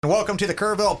Welcome to the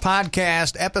Kerrville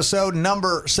Podcast, episode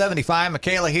number 75.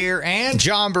 Michaela here and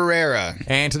John Barrera.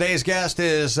 And today's guest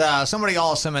is somebody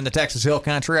awesome in the Texas Hill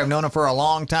Country. I've known him for a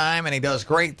long time, and he does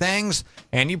great things,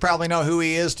 and you probably know who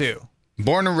he is, too.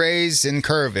 Born and raised in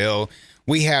Kerrville,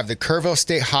 we have the Kerrville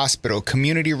State Hospital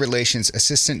Community Relations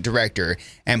Assistant Director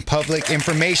and Public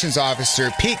Information Officer,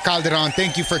 Pete Calderon.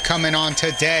 Thank you for coming on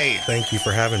today. Thank you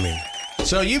for having me.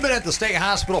 So you've been at the state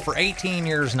hospital for 18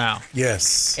 years now.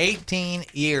 Yes. 18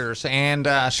 years. And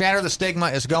Shatter the Stigma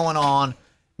is going on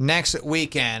next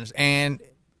weekend. And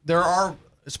there are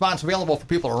spots available for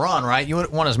people to run, right? You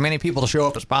want as many people to show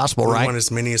up as possible, right? We want as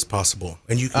many as possible.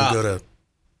 And you can go to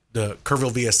the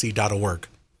KerrvilleVSC.org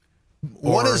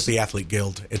or the Athlete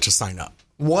Guild to sign up.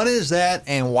 What is that,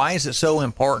 and why is it so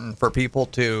important for people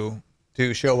to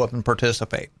show up and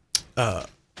participate?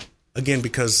 Again,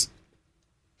 because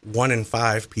 1 in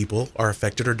 5 people are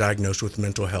affected or diagnosed with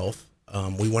mental health.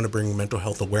 We want to bring mental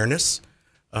health awareness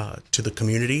to the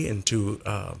community and to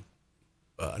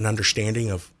an understanding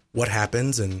of what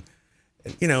happens, and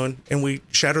we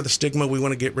shatter the stigma. We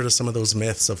want to get rid of some of those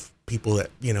myths of people that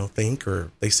think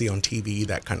or they see on TV,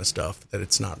 that kind of stuff, that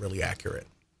it's not really accurate.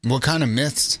 What kind of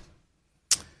myths?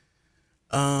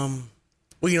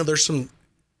 There's some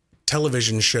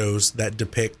television shows that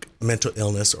depict mental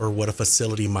illness or what a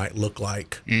facility might look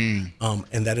like. And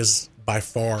that is by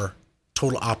far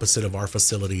total opposite of our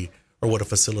facility or what a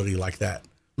facility like that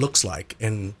looks like.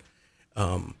 And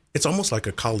it's almost like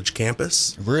a college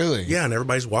campus. Really? Yeah, and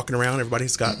everybody's walking around.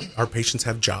 Our patients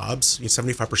have jobs.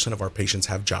 75% of our patients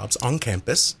have jobs on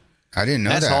campus. I didn't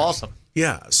know that. That's awesome.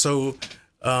 Yeah, so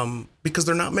because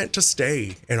they're not meant to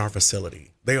stay in our facility.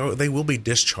 They will be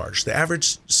discharged. The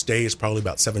average stay is probably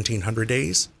about 1,700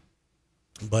 days,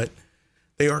 but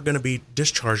they are going to be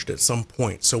discharged at some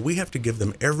point. So we have to give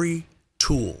them every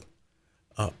tool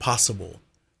possible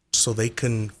so they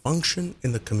can function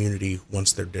in the community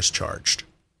once they're discharged.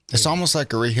 It's almost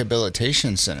like a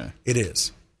rehabilitation center. It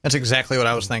is. That's exactly what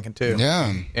I was thinking, too.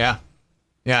 Yeah.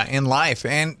 Yeah, in life.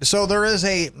 And so there is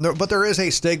a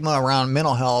stigma around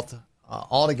mental health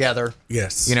altogether.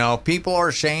 Yes. People are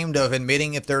ashamed of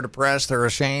admitting if they're depressed. They're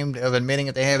ashamed of admitting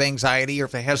if they have anxiety or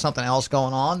if they have something else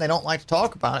going on. They don't like to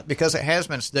talk about it because it has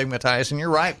been stigmatized. And you're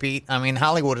right, Pete. I mean,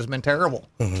 Hollywood has been terrible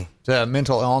to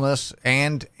mental illness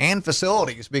and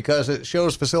facilities, because it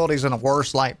shows facilities in a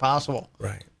worst light possible.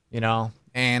 Right.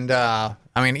 And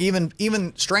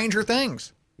even Stranger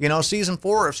Things. Season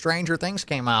 4 of Stranger Things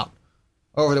came out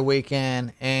over the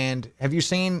weekend. And have you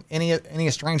seen any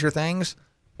of Stranger Things?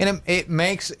 And it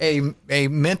makes a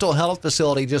mental health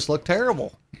facility just look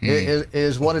terrible,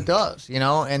 is what it does,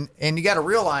 And you got to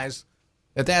realize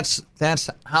that that's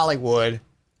Hollywood.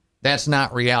 That's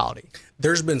not reality.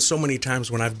 There's been so many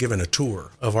times when I've given a tour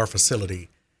of our facility,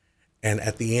 and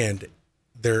at the end,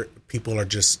 people are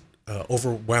just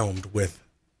overwhelmed with,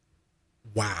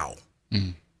 wow,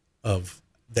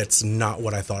 that's not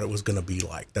what I thought it was going to be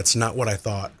like. That's not what I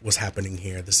thought was happening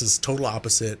here. This is total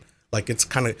opposite. Like, it's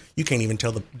kind of, you can't even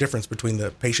tell the difference between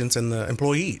the patients and the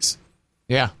employees.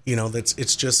 Yeah.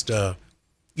 It's just, again,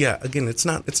 it's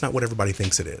not what everybody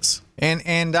thinks it is.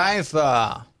 And I've,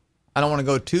 I don't want to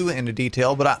go too into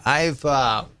detail, but I've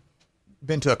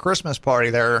been to a Christmas party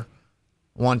there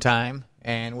one time,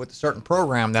 and with a certain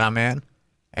program that I'm in,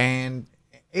 and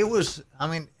it was,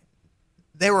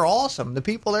 they were awesome. The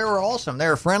people there were awesome. They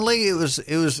were friendly. It was.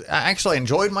 I actually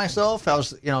enjoyed myself. I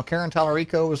was, Karen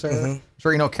Tallarico was there. I'm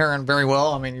sure you know Karen very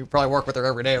well. You probably work with her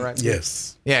every day, right?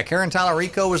 Yes. Yeah, Karen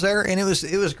Tallarico was there, and it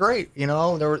was great.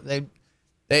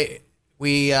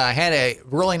 We had a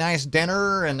really nice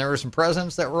dinner, and there were some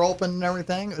presents that were open and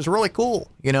everything. It was really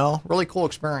cool. Really cool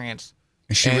experience.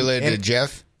 Is she related to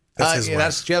Jeff? That's his wife.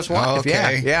 That's Jeff's wife. Oh,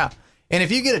 okay. Yeah. And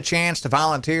if you get a chance to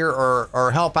volunteer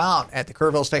or help out at the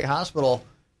Kerrville State Hospital,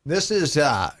 this is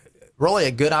really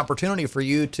a good opportunity for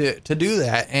you to do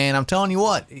that. And I'm telling you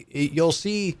what, you'll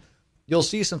see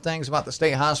some things about the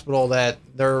state hospital that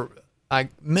they're like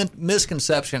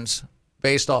misconceptions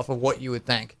based off of what you would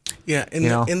think. Yeah, in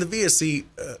the VSC,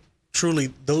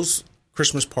 truly, those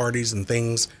Christmas parties and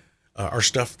things are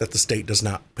stuff that the state does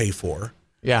not pay for.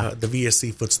 Yeah. The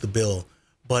VSC foots the bill,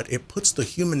 but it puts the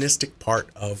humanistic part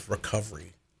of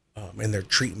recovery in their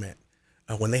treatment.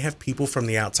 When they have people from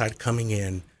the outside coming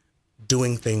in,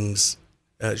 doing things,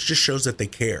 it just shows that they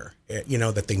care,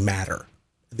 that they matter.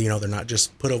 They're not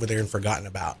just put over there and forgotten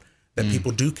about, that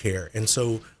people do care. And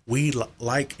so we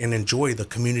like and enjoy the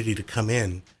community to come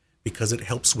in because it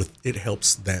helps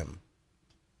them.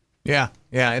 Yeah,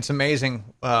 it's amazing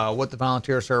what the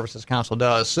Volunteer Services Council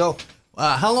does. So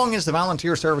how long has the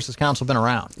Volunteer Services Council been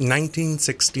around?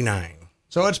 1969.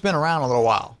 So it's been around a little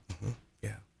while.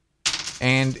 Yeah.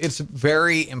 and it's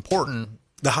very important.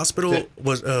 The hospital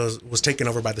was taken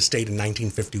over by the state in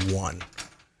 1951.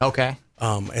 Okay.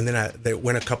 And then they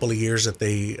went a couple of years that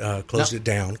they closed it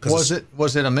down. Was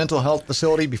it a mental health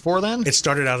facility before then? It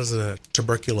started out as a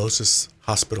tuberculosis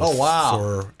hospital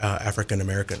for African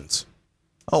Americans.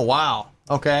 Oh, wow.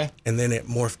 Okay. And then it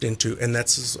morphed into, and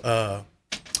that's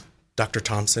Dr.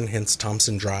 Thompson, hence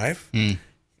Thompson Drive.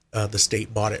 The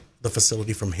state bought the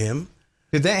facility from him.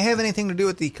 Did that have anything to do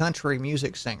with the country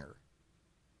music singer?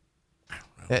 I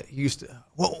don't know. That used to,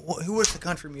 who was the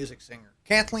country music singer?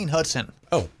 Kathleen Hudson.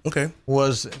 Oh, okay.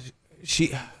 Was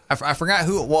she? I forgot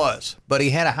who it was, but he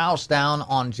had a house down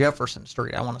on Jefferson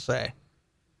Street, I want to say,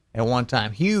 at one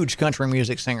time. Huge country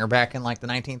music singer back in like the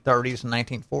 1930s and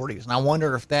 1940s. And I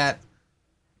wonder if that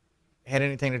had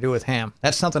anything to do with him.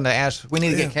 That's something to ask. We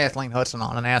need to get Kathleen Hudson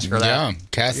on and ask her that. Yeah,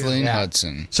 Kathleen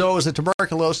Hudson. So it was a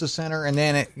tuberculosis center, and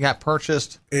then it got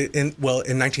purchased. In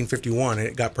 1951,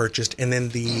 it got purchased, and then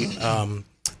the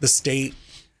state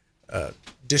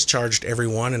discharged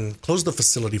everyone and closed the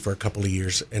facility for a couple of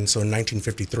years. And so in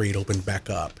 1953, it opened back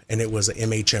up, and it was a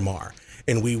MHMR.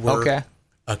 And we were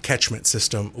a catchment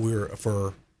system. We were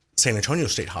for San Antonio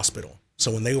State Hospital.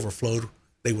 So when they overflowed,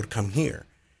 they would come here.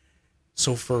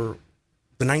 So for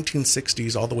the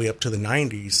 1960s all the way up to the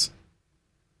 90s,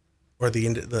 or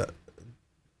the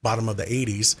bottom of the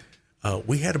 80s,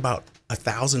 we had about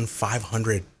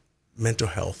 1,500 mental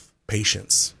health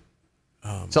patients.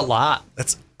 It's a lot.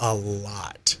 That's a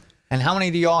lot. And how many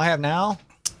do you all have now?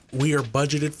 We are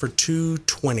budgeted for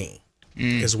 220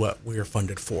 is what we are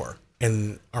funded for.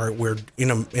 And we're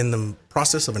in the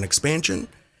process of an expansion,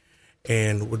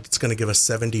 and it's going to give us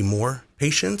 70 more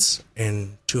patients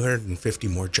and 250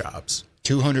 more jobs.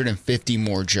 250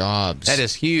 more jobs. That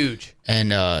is huge.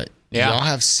 And y'all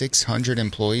have 600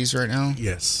 employees right now?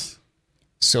 Yes.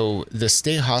 So the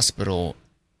state hospital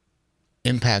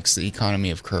impacts the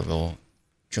economy of Kerrville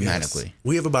dramatically. Yes.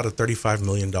 We have about a $35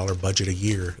 million budget a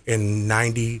year, and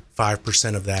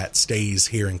 95% of that stays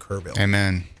here in Kerrville.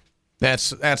 Amen.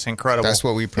 That's incredible. That's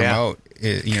what we promote.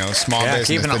 Small business.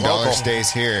 Keeping the it dollar local.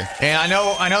 stays here. And I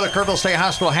know the Kerrville State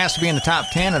Hospital has to be in the top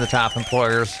 10 of the top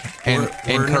employers in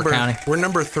Kirk County. We're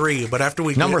number 3, but after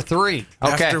we number 3.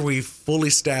 Okay. After we fully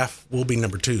staff, we'll be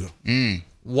number 2.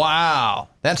 Wow,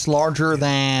 that's larger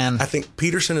than. I think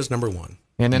Peterson is number 1,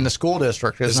 and then the school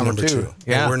district is number 2.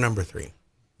 Yeah, and we're number 3.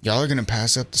 Y'all are gonna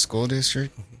pass up the school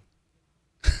district.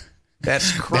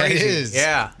 That's crazy.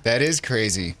 That is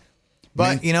crazy.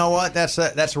 But you know what?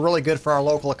 That's really good for our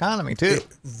local economy too.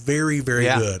 Very, very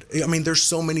good. I mean, there's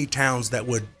so many towns that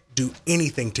would do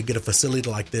anything to get a facility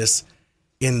like this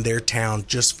in their town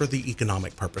just for the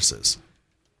economic purposes.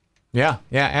 Yeah,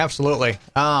 absolutely.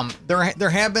 There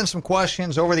have been some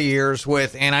questions over the years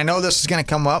and I know this is going to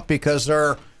come up because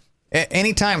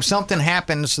anytime something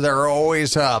happens, there are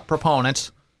always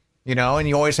proponents. And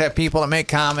you always have people that make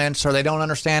comments or they don't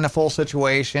understand the full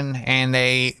situation, and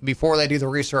before they do the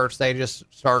research, they just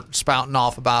start spouting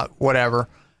off about whatever.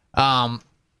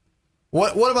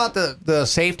 What about the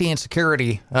safety and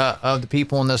security of the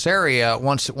people in this area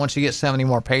once you get 70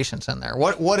 more patients in there?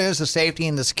 What is the safety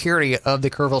and the security of the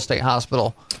Kerrville State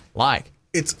Hospital like?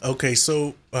 It's okay.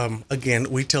 So again,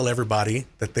 we tell everybody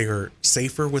that they are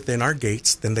safer within our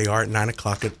gates than they are at 9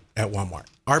 o'clock at Walmart.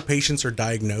 Our patients are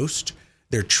diagnosed.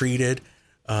 They're treated,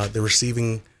 they're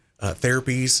receiving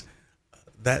therapies.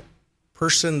 That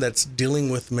person that's dealing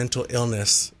with mental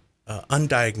illness,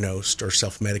 undiagnosed or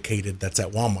self-medicated, that's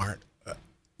at Walmart,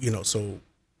 so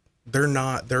they're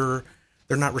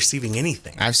not receiving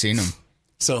anything. I've seen them.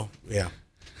 So yeah,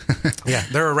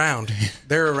 they're around.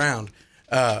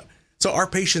 So our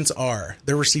patients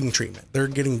they're receiving treatment.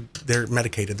 They're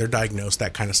medicated. They're diagnosed.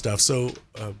 That kind of stuff. So.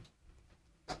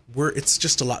 It's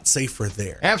just a lot safer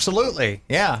there. Absolutely.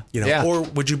 Yeah. Or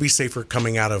would you be safer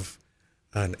coming out of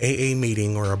an AA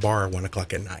meeting or a bar at 1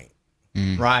 o'clock at night?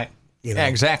 Right. Yeah,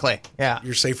 exactly. Yeah.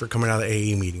 You're safer coming out of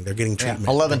the AA meeting. They're getting treatment.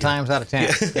 11 times out of 10.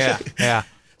 Yeah.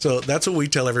 So that's what we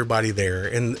tell everybody there.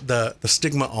 And the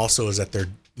stigma also is that they're,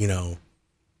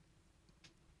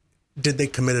 did they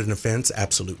commit an offense?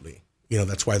 Absolutely.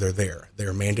 That's why they're there.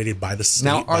 They're mandated by the state.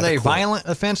 Now, are they violent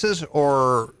offenses,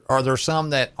 or are there some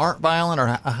that aren't violent, or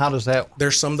how does that?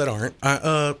 There's some that aren't.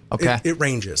 Okay. It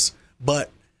ranges, but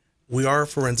we are a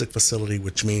forensic facility,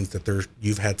 which means that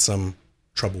you've had some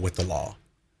trouble with the law.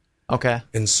 Okay.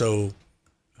 And so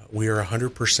we are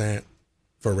 100%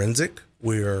 forensic.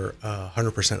 We are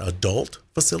 100% adult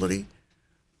facility.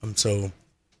 So,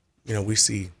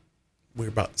 we're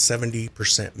about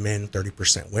 70% men,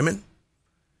 30% women.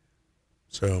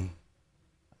 So,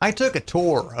 I took a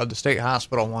tour of the state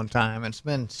hospital one time. It's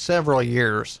been several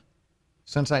years,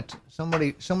 since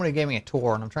somebody gave me a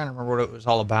tour, and I'm trying to remember what it was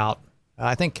all about.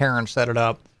 I think Karen set it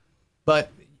up,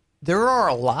 but there are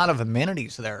a lot of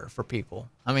amenities there for people.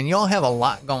 I mean, y'all have a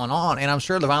lot going on, and I'm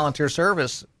sure the Volunteer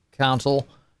Service Council,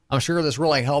 I'm sure this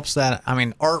really helps that. I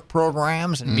mean, art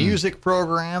programs and music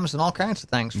programs and all kinds of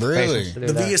things for Really? patients to do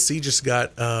The that. VSC just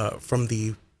got from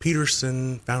the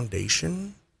Peterson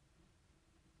Foundation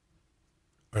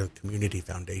or the Community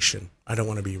Foundation. I don't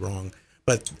want to be wrong,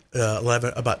 but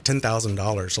about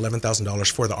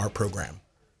 $11,000 for the art program.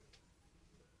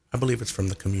 I believe it's from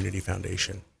the Community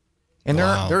Foundation. And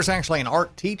Wow. there's actually an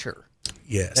art teacher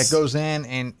Yes, that goes in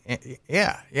and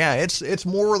yeah, it's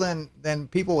more than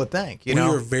people would think. You we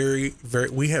know, are very.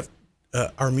 We have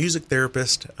our music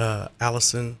therapist,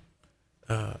 Allison,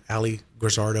 Ali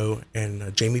Guazzardo,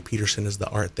 and Jamie Peterson is the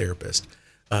art therapist.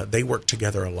 They work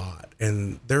together a lot,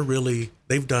 and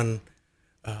they've done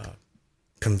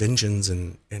conventions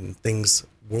and things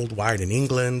worldwide in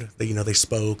England. They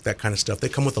spoke, that kind of stuff. They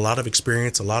come with a lot of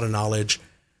experience, a lot of knowledge,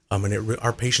 and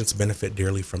our patients benefit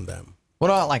dearly from them. what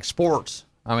about like sports?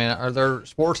 I mean, are there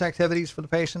sports activities for the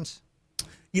patients?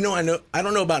 I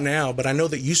don't know about now, but I know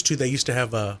that they used to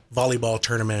have volleyball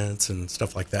tournaments and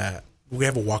stuff like that. We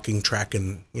have a walking track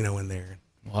in there.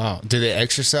 Wow. Do they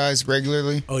exercise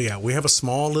regularly? Oh yeah, we have a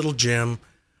small little gym,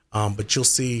 but you'll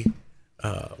see,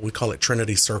 we call it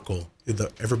Trinity Circle.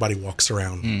 Everybody walks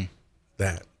around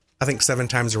that. I think 7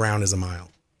 times around is a mile.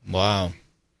 Wow.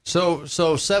 So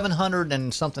 700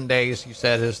 and something days you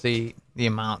said is the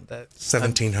amount that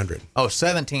 1,700.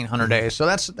 1,700 days. So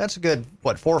that's a good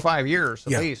 4 or 5 years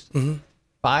at Yeah. least.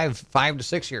 5 to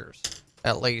 6 years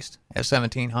at least at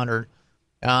 1,700.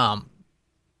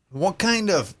 What kind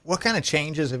of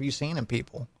changes have you seen in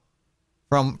people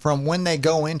from when they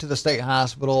go into the state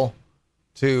hospital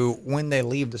to when they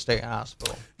leave the state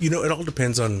hospital? It all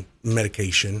depends on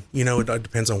medication. It all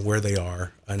depends on where they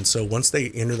are. And so once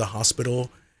they enter the hospital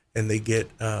and they get,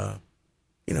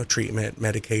 treatment,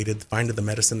 medicated, find the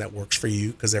medicine that works for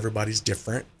you, because everybody's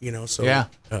different, so Yeah.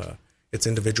 It's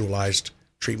individualized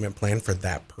treatment plan for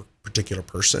that particular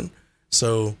person.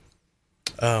 So,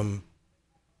 you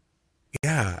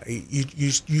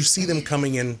see them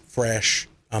coming in fresh,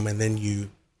 and then you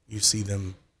see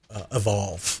them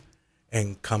evolve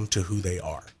and come to who they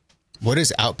are. What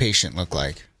does outpatient look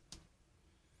like?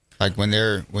 Like when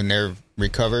they're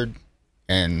recovered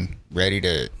and ready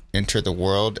to enter the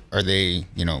world, are they,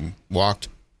 walked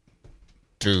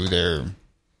through their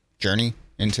journey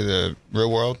into the real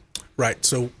world? Right.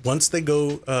 So once they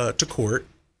go to court,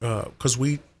 because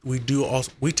we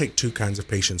take 2 kinds of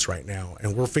patients right now,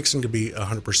 and we're fixing to be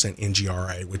 100%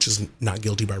 NGRA, which is not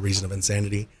guilty by reason of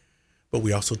insanity, but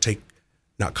we also take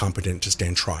not competent to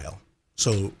stand trial.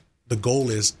 So the goal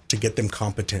is to get them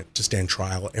competent to stand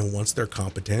trial, and once they're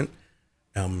competent,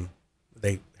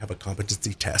 they have a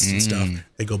competency test and stuff.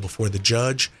 They go before the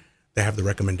judge. They have the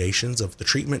recommendations of the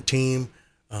treatment team.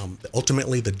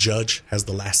 Ultimately, the judge has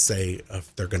the last say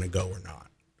if they're going to go or not.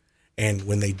 And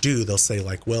when they do, they'll say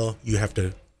like, well, you have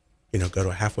to, go to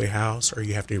a halfway house, or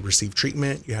you have to receive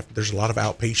treatment. There's a lot of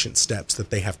outpatient steps that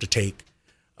they have to take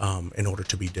in order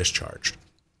to be discharged.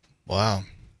 Wow.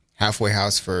 Halfway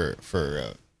house for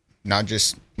not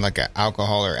just like an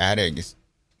alcohol or addict.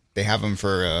 They have them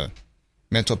for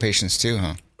mental patients too,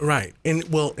 huh? Right.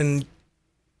 And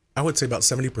I would say about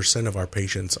 70% of our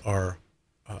patients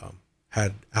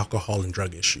had alcohol and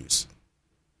drug issues.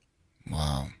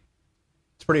 Wow.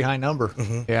 It's a pretty high number.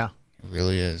 Yeah. It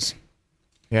really is.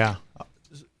 Yeah.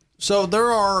 So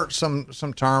there are some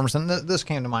terms, and this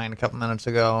came to mind a couple minutes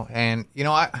ago, and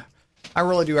I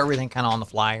really do everything kind of on the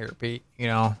fly here, Pete.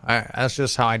 That's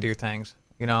just how I do things.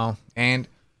 And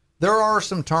there are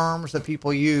some terms that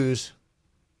people use,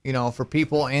 for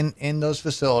people in those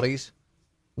facilities.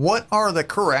 What are the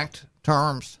correct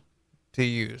terms to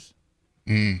use?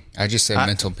 I just said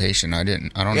mental patient. I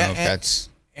don't know if that's.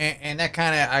 And that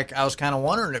kind of, I was kind of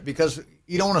wondering it, because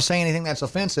you don't want to say anything that's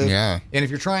offensive. Yeah. And if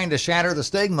you're trying to shatter the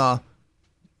stigma,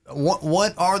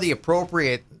 what are the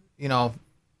appropriate,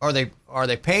 are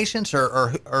they patients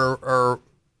or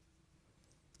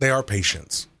They are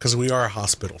patients, because we are a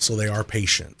hospital. So they are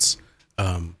patients,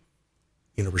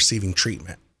 receiving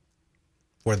treatment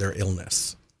for their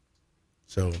illness.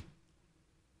 So,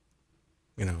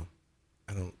 I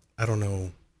don't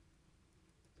know.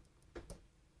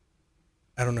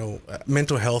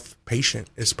 Mental health patient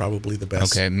is probably the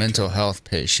best. Okay, mental health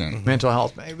patient. mental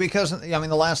health? Because, the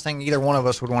last thing either one of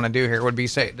us would want to do here would be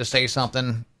to say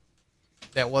something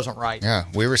that wasn't right. Yeah,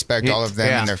 we respect all of them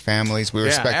Yeah. and their families. We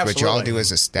respect what y'all do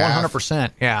as a staff.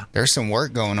 100%. Yeah. There's some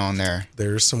work going on there.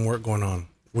 There's some work going on.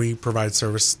 We provide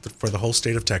service for the whole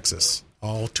state of Texas.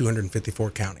 all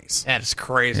 254 counties. That's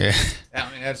crazy. Yeah.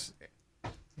 I mean, that's It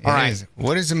all right. is.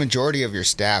 What is the majority of your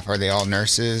staff? Are they all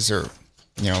nurses or,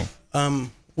 you know?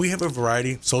 We have a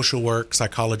variety: social work,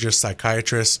 psychologist,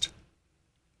 psychiatrist,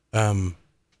 PNAs,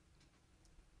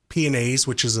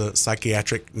 which is a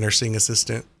psychiatric nursing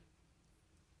assistant,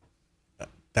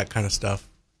 that kind of stuff,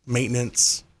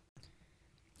 maintenance.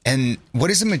 And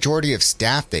what is the majority of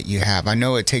staff that you have? I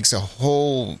know it takes a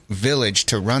whole village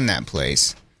to run that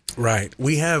place. Right.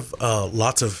 We have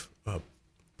lots of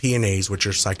PNAs, which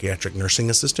are psychiatric nursing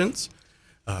assistants,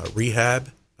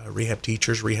 rehab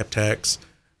teachers, rehab techs,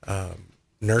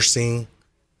 nursing,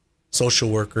 social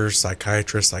workers,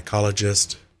 psychiatrists,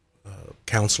 psychologists,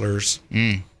 counselors.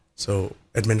 So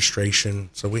administration.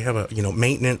 So we have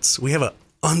maintenance. We have an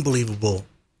unbelievable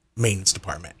maintenance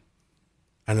department.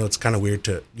 I know it's kind of weird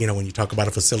to, when you talk about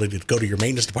a facility, to go to your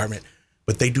maintenance department,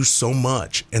 but they do so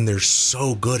much and they're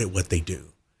so good at what they do.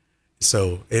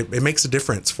 So it makes a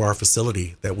difference for our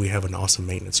facility that we have an awesome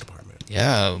maintenance department.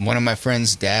 Yeah. One of my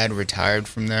friend's dad retired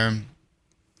from there,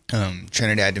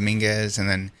 Trinidad Dominguez. And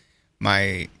then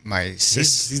my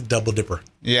sister. He's double dipper.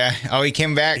 Yeah. Oh, he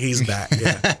came back. He's back.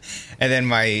 Yeah. And then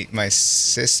my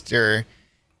sister,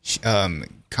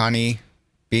 Connie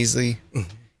Beasley,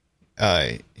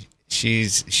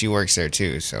 she works there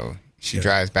too. So she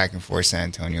drives back and forth San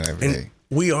Antonio every day.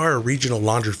 We are a regional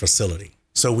laundry facility.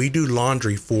 So we do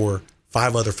laundry for 6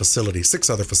 other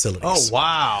facilities. Oh,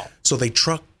 wow. So they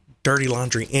truck dirty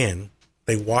laundry in,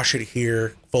 they wash it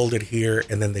here, fold it here,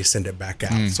 and then they send it back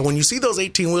out. So when you see those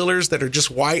 18-wheelers that are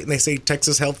just white and they say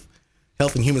Texas Health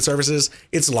and Human Services,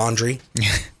 it's laundry.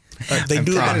 They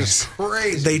do That is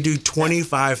crazy. They do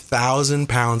 25,000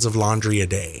 pounds of laundry a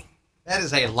day. That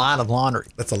is a lot of laundry.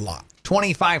 That's a lot.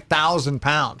 25,000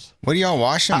 pounds. What do y'all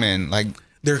wash them in? Like,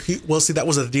 Well, see, that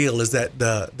was the deal, is that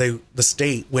the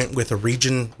state went with a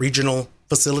regional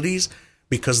facilities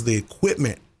because the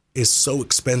equipment is so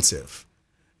expensive.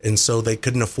 And so they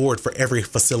couldn't afford for every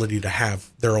facility to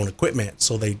have their own equipment.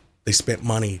 So they spent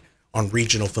money on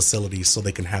regional facilities so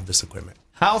they can have this equipment.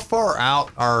 How far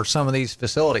out are some of these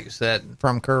facilities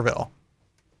from Kerrville?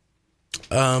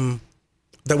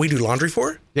 That we do laundry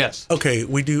for? Yes. Okay,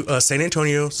 we do San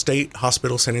Antonio State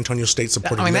Hospital, San Antonio State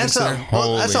Supported I mean, Living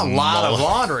that's Center. a lot of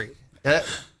laundry.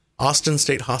 Austin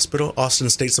State Hospital, Austin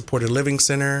State Supported Living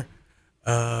Center.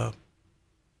 There's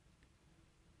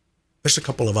a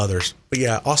couple of others. But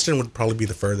yeah, Austin would probably be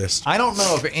the furthest. I don't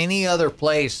know of any other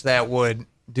place that would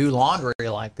do laundry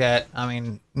like that. I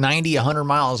mean, 90, 100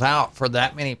 miles out for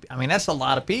that many. I mean, that's a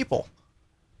lot of people.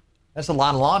 That's a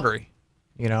lot of laundry,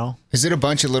 is it a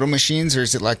bunch of little machines or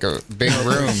is it like a big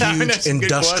room? I mean, Huge that's a good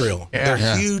industrial. question. Yeah.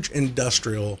 They're huge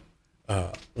industrial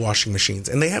washing machines.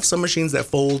 And they have some machines that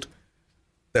fold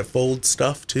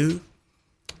stuff too,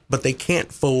 but they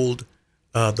can't fold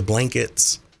the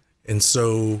blankets. And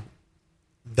so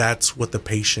that's what the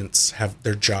patients have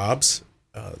their jobs.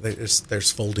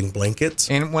 There's folding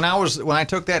blankets. And when I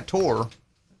took that tour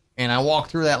and I walked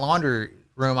through that laundry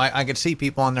room, I could see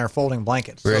people on there folding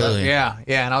blankets. Really? Yeah.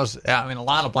 And a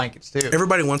lot of blankets too.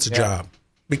 Everybody wants a job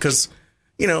because,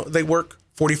 they work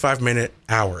 45-minute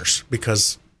hours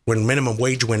because when minimum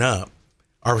wage went up,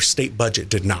 our state budget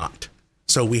did not.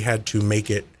 So we had to make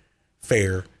it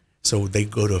fair. So they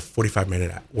go to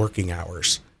 45-minute working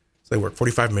hours. So they work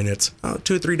 45 minutes,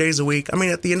 2 or 3 days a week. I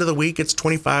mean, at the end of the week, it's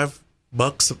 $25,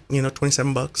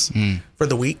 $27 for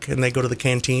the week. And they go to the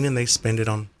canteen and they spend it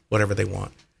on whatever they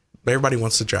want. But everybody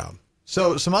wants a job.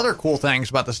 So some other cool things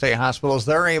about the state hospital is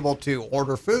they're able to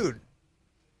order food,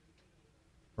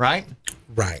 right?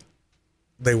 Right.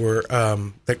 They were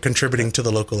they're contributing to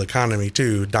the local economy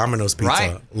too. Domino's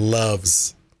Pizza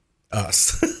loves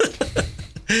us.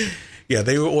 Yeah,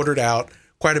 they were ordered out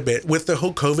quite a bit. With the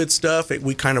whole COVID stuff,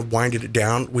 we kind of winded it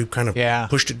down. We've kind of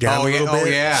pushed it down a little bit.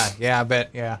 Oh, yeah, I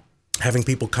bet, yeah. Having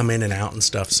people come in and out and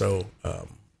stuff. So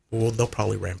they'll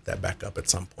probably ramp that back up at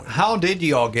some point. How did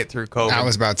you all get through COVID? I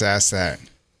was about to ask that.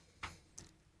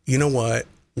 You know what?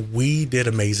 We did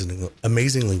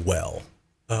amazingly well.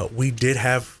 We did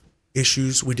have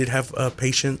issues. We did have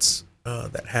patients we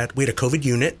had a COVID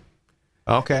unit.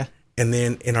 Okay. And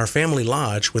then in our family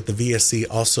lodge with the VSC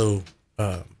also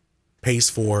pays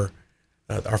for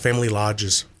our family lodge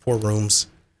is 4 rooms.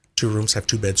 2 rooms have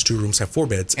 2 beds. 2 rooms have 4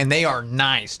 beds. And they are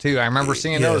nice too. I remember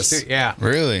seeing those too. Yeah.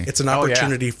 Really? It's an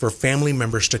opportunity for family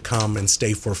members to come and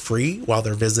stay for free while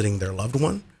they're visiting their loved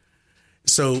one.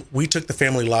 So we took the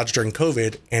family lodge during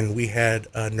COVID and we had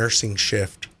a nursing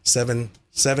shift, 7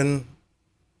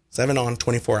 on,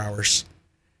 24 hours.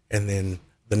 And then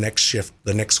the next shift,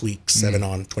 the next week, 7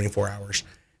 on, 24 hours.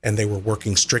 And they were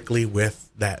working strictly with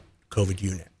that COVID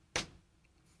unit.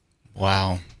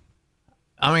 Wow.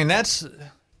 I mean, that's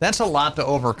a lot to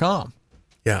overcome.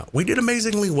 Yeah, we did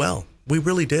amazingly well. We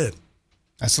really did.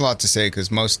 That's a lot to say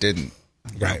because most didn't.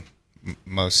 Right.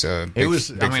 Most It was,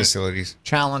 big facilities.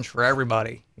 Challenge for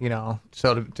everybody,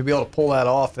 So to be able to pull that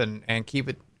off and keep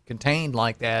it contained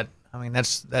like that, I mean,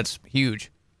 that's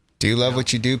huge. Do you love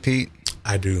what you do, Pete?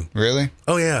 I do. Really?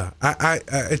 Oh yeah. I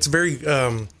it's very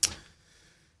to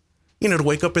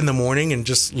wake up in the morning and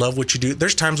just love what you do.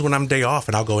 There's times when I'm day off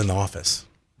and I'll go in the office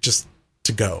just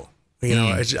to go. I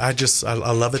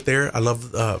love it there. I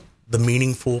love the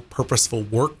meaningful, purposeful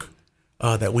work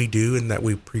that we do and that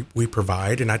we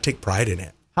provide, and I take pride in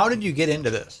it. How did you get into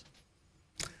this?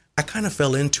 I kind of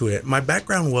fell into it. My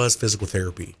background was physical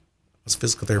therapy. I was a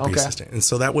physical therapy assistant, and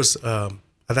so that was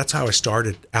that's how I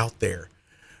started out there.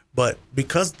 But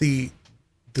because the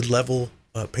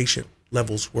patient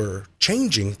levels were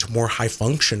changing to more high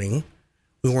functioning,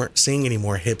 we weren't seeing any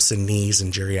more hips and knees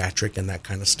and geriatric and that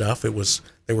kind of stuff.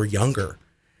 They were younger,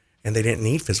 and they didn't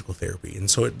need physical therapy,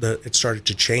 and so it started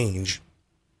to change.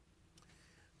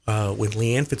 When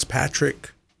Leanne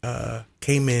Fitzpatrick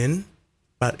came in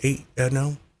about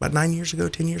 9 years ago,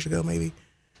 10 years ago maybe,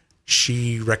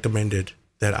 she recommended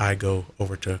that I go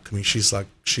over to community.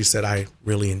 She said, I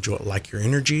really like your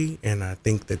energy, and I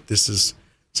think that this is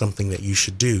something that you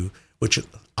should do, which is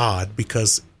odd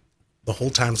because the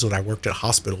whole times when I worked at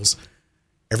hospitals,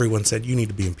 everyone said, you need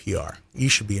to be in PR. You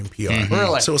should be in PR. Mm-hmm.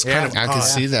 Really? So it's kind of I can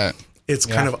see that. It's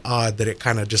kind of odd that it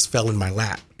kind of just fell in my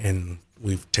lap and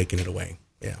we've taken it away.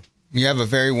 Yeah. You have a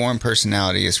very warm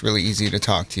personality. It's really easy to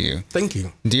talk to you. Thank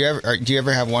you. Do you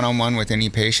ever have one-on-one with any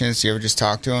patients? Do you ever just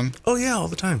talk to them? Oh yeah, all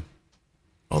the time.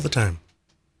 All the time.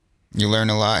 You learn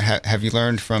a lot. Have you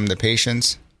learned from the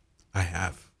patients? I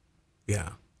have. Yeah.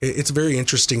 It's very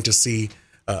interesting to see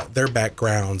their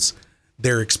backgrounds,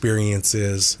 their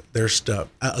experiences, their stuff.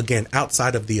 Again,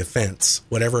 outside of the offense,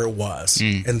 whatever it was.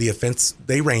 And the offense,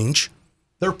 they range.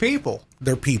 They're people.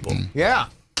 They're people. Yeah.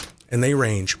 And they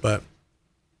range, but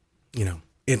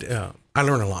I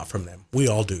learn a lot from them. We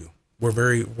all do. We're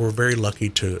very lucky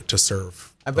to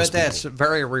serve. I bet that's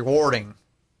very rewarding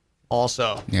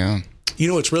also. Yeah.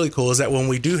 What's really cool is that when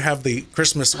we do have the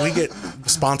Christmas, we get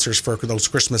sponsors for those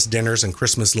Christmas dinners and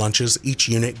Christmas lunches. Each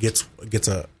unit gets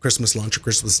a Christmas lunch or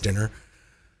Christmas dinner.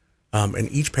 And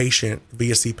each patient,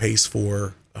 VSC pays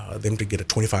for them to get a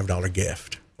 $25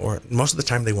 gift. Or most of the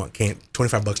time they want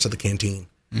 $25 to the canteen.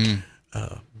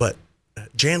 But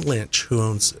Jan Lynch, who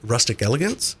owns Rustic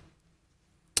Elegance,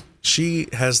 she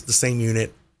has the same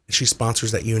unit. She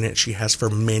sponsors that unit. She has for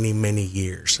many, many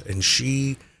years. And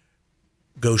she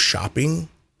goes shopping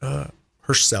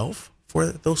herself for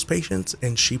those patients,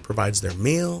 and she provides their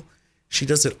meal. She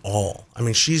does it all. I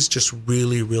mean, she's just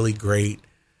really, really great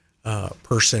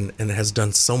person and has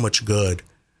done so much good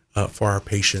for our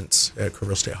patients at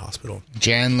Kerrville State Hospital.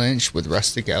 Jan Lynch with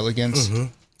Rustic Elegance. Mm-hmm.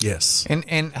 Yes.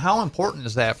 And how important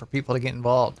is that for people to get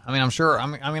involved? I mean, I'm sure. I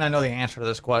mean, I know the answer to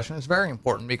this question. It's very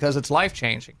important because it's life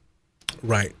changing.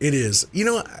 Right. It is.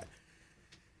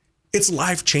 It's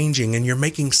life changing, and you're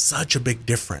making such a big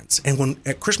difference. And when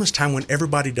at Christmas time, when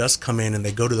everybody does come in and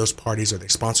they go to those parties or they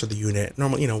sponsor the unit,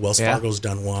 normally, Wells Fargo's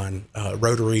done one.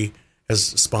 Rotary has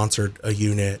sponsored a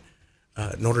unit.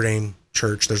 Notre Dame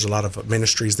Church, there's a lot of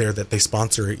ministries there that they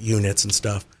sponsor units and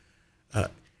stuff.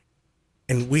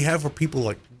 And we have people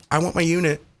like, I want my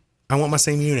unit. I want my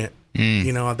same unit.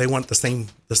 They want the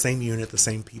same unit, the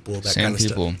same people, that same kind of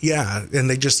people. Stuff. Yeah. And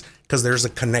they just, because there's a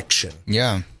connection.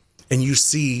 Yeah. And you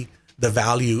see the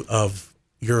value of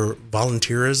your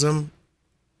volunteerism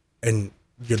and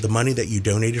the money that you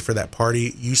donated for that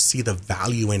party. You see the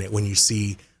value in it when you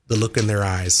see the look in their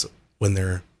eyes when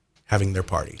they're having their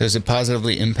party. Does it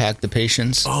positively impact the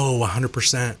patients? Oh,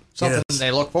 100%. Something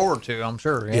they look forward to, I'm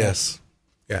sure. Yeah. Yes.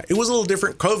 Yeah. It was a little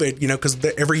different COVID, because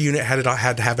every unit had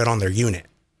to have it on their unit.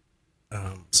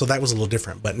 So that was a little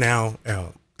different. But now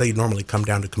they normally come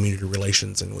down to community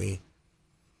relations, and we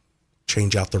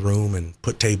change out the room and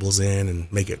put tables in and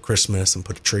make it Christmas and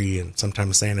put a tree, and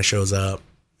sometimes Santa shows up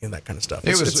and that kind of stuff.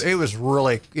 It was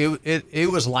really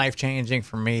life changing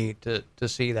for me to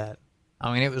see that.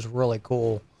 I mean, it was really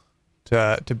cool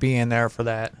to be in there for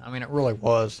that. I mean, it really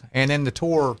was. And then the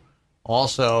tour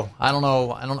also, I don't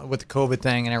know with the COVID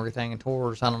thing and everything and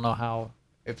tours, I don't know how,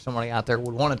 if somebody out there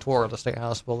would want a tour of the state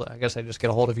hospital, I guess they just get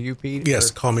a hold of you, Pete?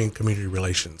 Yes, call me in community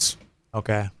relations.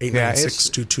 Okay.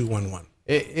 896-2211.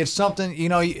 It's something,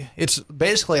 it's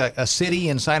basically a city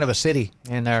inside of a city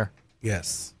in there.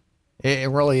 Yes. It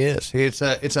really is. It's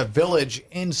a village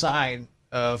inside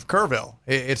of Kerrville.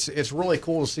 It's really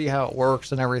cool to see how it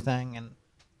works and everything.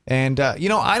 And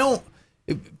I don't,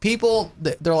 people,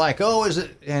 they're like, oh, is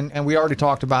it? And we already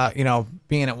talked about,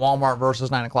 being at Walmart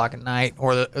versus 9 o'clock at night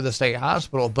or the state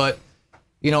hospital. But,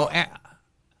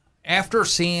 after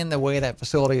seeing the way that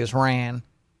facility is ran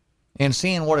and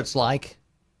seeing what it's like,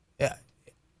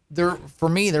 for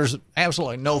me, there's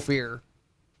absolutely no fear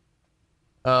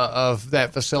of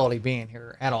that facility being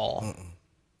here at all.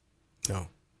 No.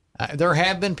 There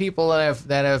have been people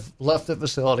that have left the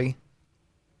facility.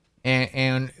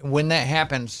 And when that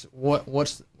happens, what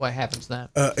happens then?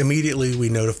 Immediately, we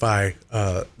notify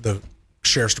the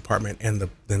sheriff's department and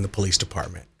then the police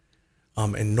department.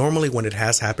 And normally, when it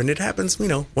has happened, it happens,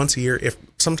 once a year. If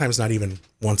sometimes not even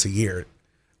once a year,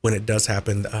 when it does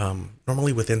happen,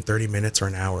 normally within 30 minutes or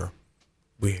an hour,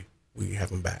 we have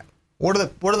them back. What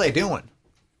are they doing?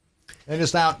 They're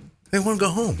just out. They want to go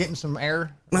home, getting some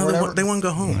air. No, they want to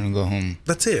go home. Want to go home.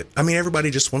 That's it. I mean,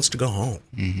 everybody just wants to go home.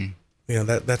 Mm-hmm.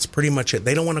 That's pretty much it.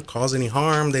 They don't want to cause any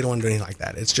harm. They don't want to do anything like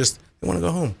that. It's just they want to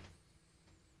go home.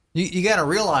 You got to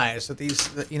realize that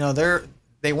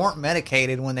they weren't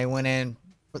medicated when they went in,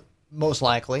 most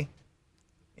likely,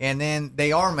 and then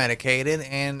they are medicated.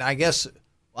 And I guess,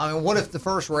 what if the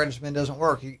first regimen doesn't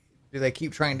work? Do they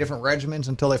keep trying different regimens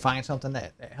until they find something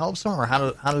that helps them, or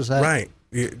how does that? Right,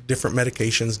 different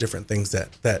medications, different things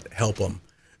that help them,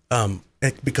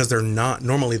 because they're not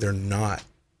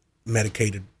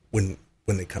medicated when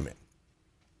they come in.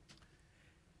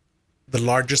 The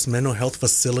largest mental health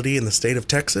facility in the state of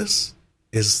Texas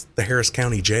is the Harris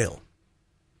County Jail.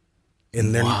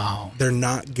 And they're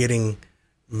not getting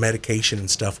medication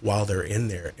and stuff while they're in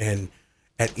there. And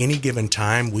at any given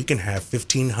time, we can have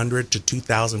 1,500 to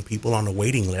 2,000 people on a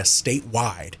waiting list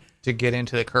statewide to get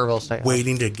into the Kerrville State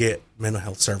waiting to get mental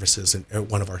health services at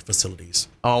one of our facilities.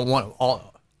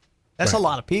 That's a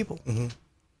lot of people. Mm-hmm.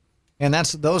 And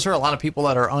those are a lot of people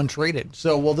that are untreated.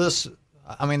 So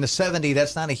the 70,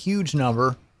 that's not a huge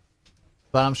number,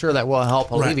 but I'm sure that will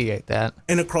help alleviate that.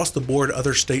 And across the board,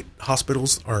 other state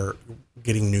hospitals are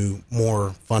getting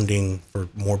more funding for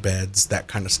more beds, that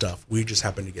kind of stuff. We just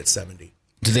happen to get 70.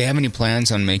 Do they have any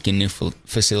plans on making new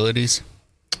facilities?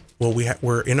 Well,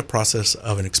 we're in a process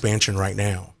of an expansion right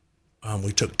now.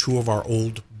 We took 2 of our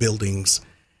old buildings,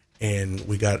 and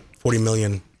we got $40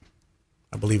 million.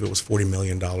 I believe it was $40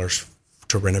 million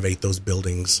to renovate those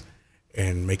buildings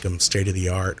and make them state of the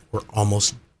art.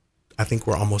 I think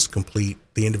we're almost complete.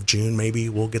 The end of June, maybe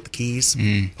we'll get the keys,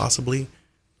 possibly.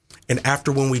 And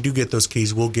after, when we do get those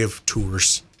keys, we'll give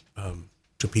tours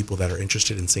to people that are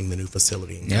interested in seeing the new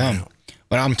facility. And yeah.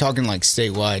 But I'm talking like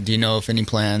statewide. Do you know if any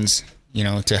plans,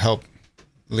 to help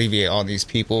alleviate all these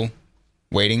people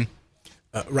waiting?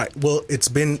 Right. Well, it's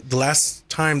been the last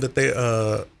time that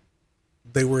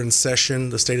they were in session,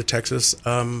 the state of Texas.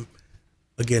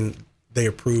 Again, they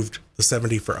approved the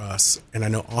 70 for us. And I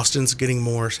know Austin's getting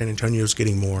more. San Antonio's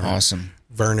getting more. Awesome.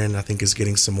 Vernon, I think, is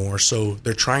getting some more. So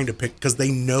they're trying to pick, because they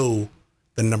know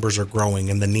the numbers are growing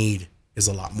and the need is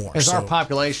a lot more. As our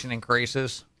population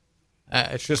increases,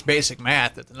 it's just basic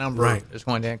math that the number is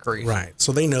going to increase. Right.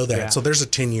 So they know that. Yeah. So there's a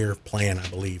 10-year plan, I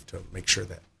believe, to make sure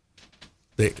that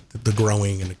the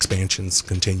growing and expansions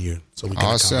continue. So we can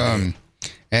awesome.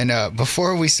 And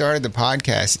before we started the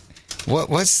podcast,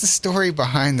 what's the story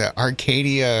behind the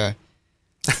Arcadia?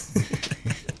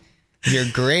 Your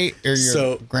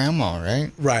grandma,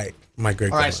 right? Right. My great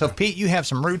grandma. All right. So Pete, you have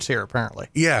some roots here, apparently.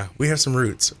 Yeah, we have some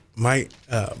roots. My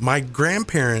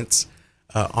grandparents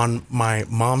on my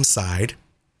mom's side,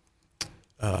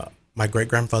 my great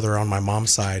grandfather on my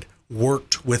mom's side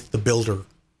worked with the builder.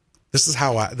 This is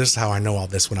how I know all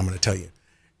this, what I'm going to tell you,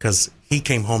 because he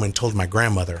came home and told my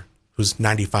grandmother, who's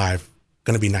 95,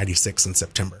 going to be 96 in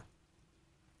September,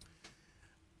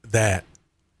 that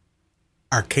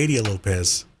Arcadia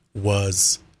Lopez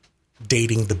was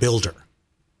dating the builder.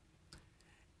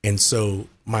 And so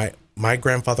my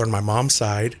grandfather on my mom's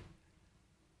side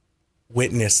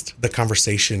witnessed the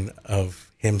conversation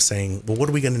of him saying, well, what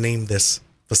are we going to name this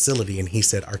facility? And he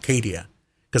said Arcadia,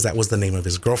 because that was the name of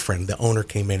his girlfriend. The owner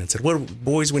came in and said, well,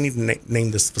 boys, we need to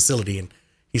name this facility. And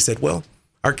he said, well,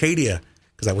 Arcadia,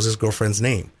 because that was his girlfriend's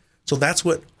name. So that's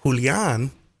what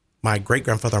Julian, my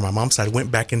great-grandfather on my mom's side,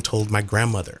 went back and told my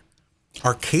grandmother.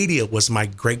 Arcadia was my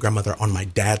great-grandmother on my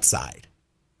dad's side.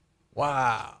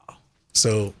 Wow.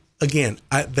 So again,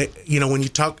 when you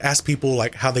ask people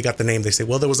like how they got the name, they say,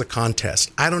 well, there was a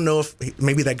contest. I don't know if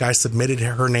maybe that guy submitted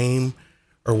her name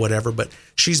or whatever, but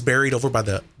she's buried over by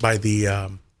the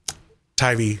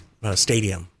Tivy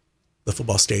Stadium, the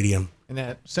football stadium. In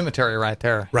that cemetery right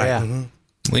there. Right. Yeah. Mm-hmm.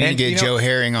 We need to get Joe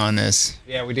Herring on this.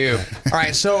 Yeah, we do. All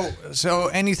right. So,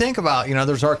 and you think about,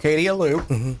 there's Arcadia Loop.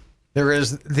 Mm-hmm. There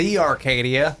is the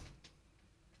Arcadia.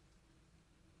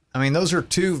 I mean, those are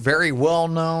two very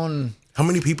well-known. How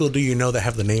many people do you know that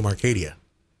have the name Arcadia?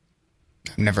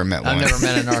 I've never met one. I've never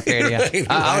met an Arcadia. Right,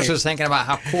 I was right. just thinking about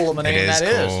how cool of a It name is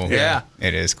that cool. is. Yeah.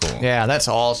 It is cool. Yeah, that's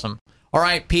awesome. All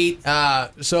right, Pete.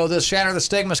 So this Shatter the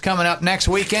Stigma is coming up next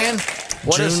weekend.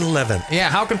 June 11th. Yeah,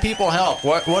 how can people help?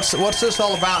 What's this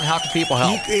all about, and how can people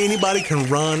help? Anybody can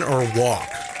run or walk.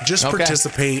 Just Okay.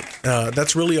 participate.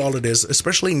 That's really all it is,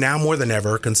 especially now more than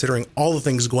ever, considering all the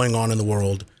things going on in the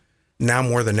world. Now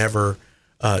more than ever,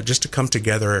 just to come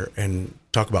together and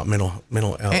talk about mental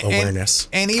awareness.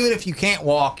 And even if you can't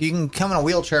walk, you can come in a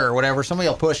wheelchair or whatever. Somebody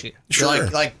will push you. Sure.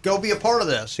 Like go be a part of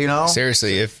this, you know?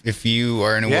 Seriously, if you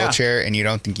are in a Yeah. wheelchair and you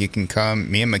don't think you can come,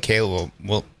 me and Michaela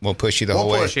will push you the whole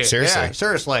We'll way. push you. Seriously. Yeah,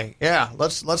 seriously. Yeah.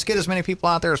 Let's get as many people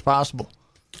out there as possible.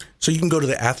 So you can go to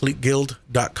the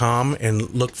athleteguild.com and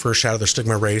look for Shatter the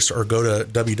Stigma Race, or go to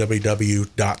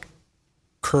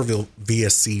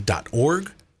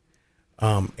www.kerrvillevsc.org,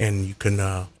 and you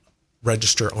can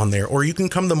register on there. Or you can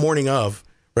come the morning of.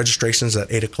 Registrations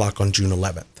at 8 o'clock on June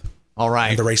 11th. All right.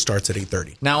 And the race starts at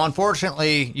 8:30. Now,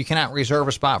 unfortunately, you cannot reserve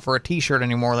a spot for a T-shirt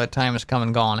anymore. That time has come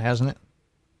and gone, hasn't it?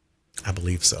 I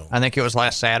believe so. I think it was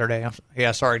last Saturday.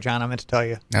 Yeah, sorry, John. I meant to tell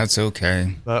you. That's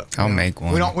okay. But I'll make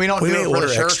one. We don't We do may it for order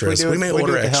the shirts. extras. We do it, We may do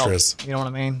order it to help. extras. You know what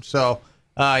I mean? So,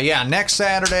 yeah, next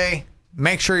Saturday,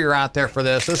 make sure you're out there for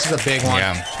this. This is a big one.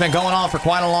 Yeah. It's been going on for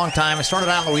quite a long time. It started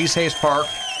out in Louise Hayes Park,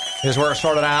 is where it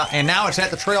started out, and now it's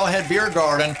at the Trailhead Beer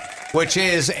Garden, which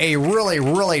is a really,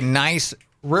 really nice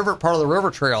part of the river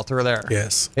trail through there.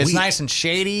 Yes. It's nice and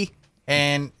shady,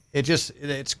 and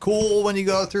it's cool when you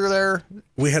go through there.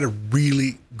 We had a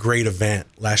really great event.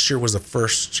 Last year was the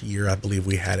first year, I believe,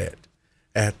 we had it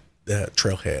at the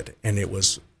Trailhead, and it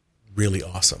was really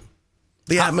awesome.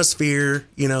 The atmosphere,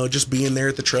 just being there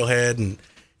at the Trailhead, and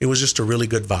it was just a really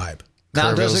good vibe.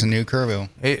 Now, Kerrville's a new Kerrville.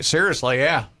 seriously,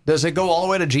 yeah. Does it go all the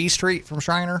way to G Street from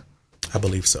Shriner? I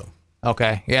believe so.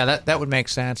 Okay, yeah, that would make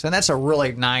sense, and that's a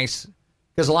really nice,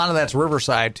 because a lot of that's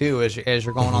Riverside too, as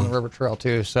you're going on the river trail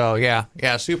too. So yeah,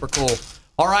 super cool.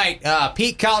 All right,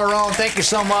 Pete Calderon, thank you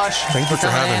so much. Thank you for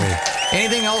coming having in. me.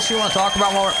 Anything else you want to talk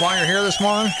about while you're here this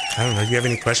morning? I don't know. Do you have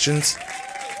any questions?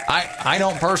 I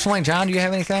don't personally. John, do you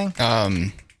have anything?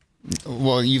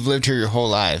 Well, you've lived here your whole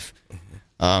life.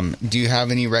 Do you have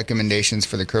any recommendations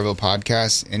for the Kerrville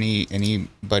podcast?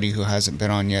 Anybody who hasn't been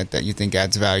on yet that you think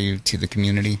adds value to the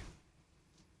community?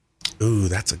 Ooh,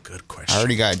 that's a good question. I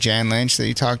already got Jan Lynch that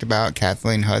you talked about,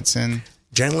 Kathleen Hudson.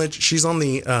 Jan Lynch, she's on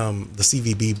the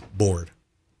CVB board.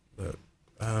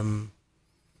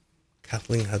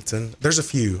 Kathleen Hudson. There's a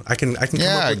few. I can come up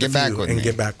with get a back few with and me.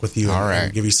 get back with you. All and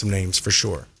right. give you some names for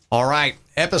sure. All right.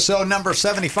 Episode number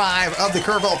 75 of the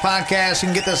Kerrville Podcast. You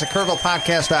can get this at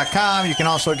KerrvillePodcast.com. You can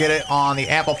also get it on the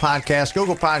Apple Podcast,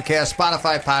 Google Podcast,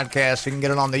 Spotify Podcast. You can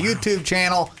get it on the YouTube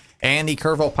channel and the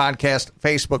Kerrville Podcast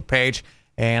Facebook page.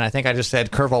 And I think I just said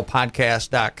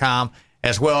KerrvillePodcast.com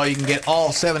as well. You can get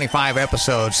all 75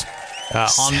 episodes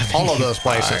on all of those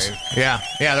places. 75.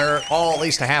 Yeah, they're all at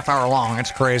least a half hour long.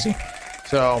 It's crazy.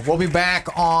 So we'll be back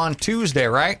on Tuesday,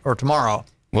 right? Or tomorrow?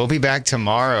 We'll be back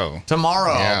tomorrow.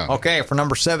 Tomorrow. Yeah. Okay, for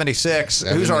number 76.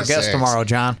 Who's our guest 76. tomorrow,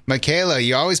 John? Michaela,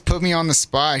 you always put me on the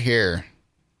spot here.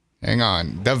 Hang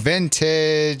on. The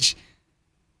vintage.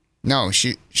 No,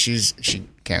 she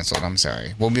canceled. I'm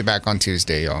sorry. We'll be back on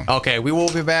Tuesday, y'all. Okay, we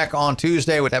will be back on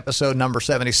Tuesday with episode number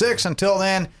 76. Until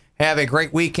then, have a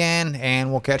great weekend,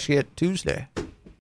 and we'll catch you at Tuesday.